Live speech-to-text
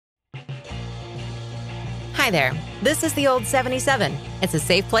Hi there. This is the Old 77. It's a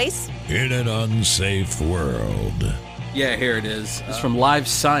safe place in an unsafe world. Yeah, here it is. It's from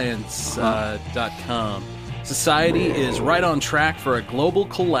livescience.com. Society is right on track for a global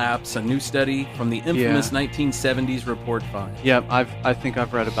collapse, a new study from the infamous 1970s report finds. Yep, I think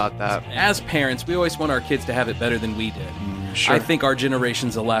I've read about that. As parents, we always want our kids to have it better than we did. Sure. I think our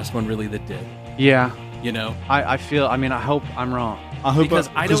generation's the last one really that did. Yeah. You know? I hope I'm wrong. I hope because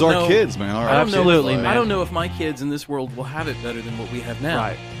I don't our know, kids, man. Absolutely, man. I don't know if my kids in this world will have it better than what we have now.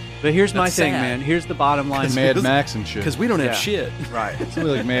 Right. But here's my That's thing, sad. man. Here's the bottom line. Mad Max and shit. Because we don't have shit. Right. Something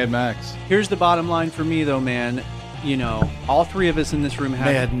like Mad Max. Here's the bottom line for me, though, man. You know, all three of us in this room have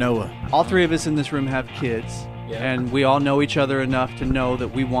Mad Noah. All three of us in this room have kids, and we all know each other enough to know that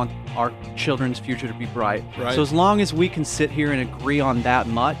we want our children's future to be bright. Right. So as long as we can sit here and agree on that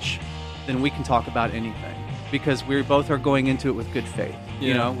much, then we can talk about anything, because we both are going into it with good faith.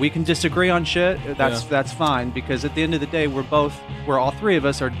 You know, we can disagree on shit. That's fine, because at the end of the day, we're all three of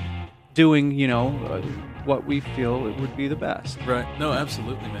us are doing, what we feel it would be the best. Right. No,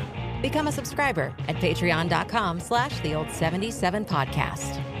 absolutely, man. Become a subscriber at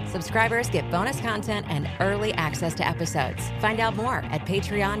patreon.com/the-old77podcast. Subscribers get bonus content and early access to episodes. Find out more at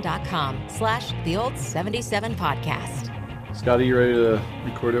patreon.com/the-old77podcast. Scotty, you ready to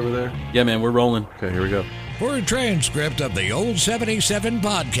record over there? Yeah, man, we're rolling. Okay, here we go. For a transcript of the Old 77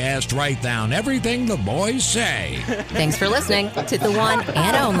 podcast, write down everything the boys say. Thanks for listening to the one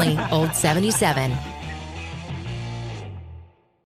and only Old 77.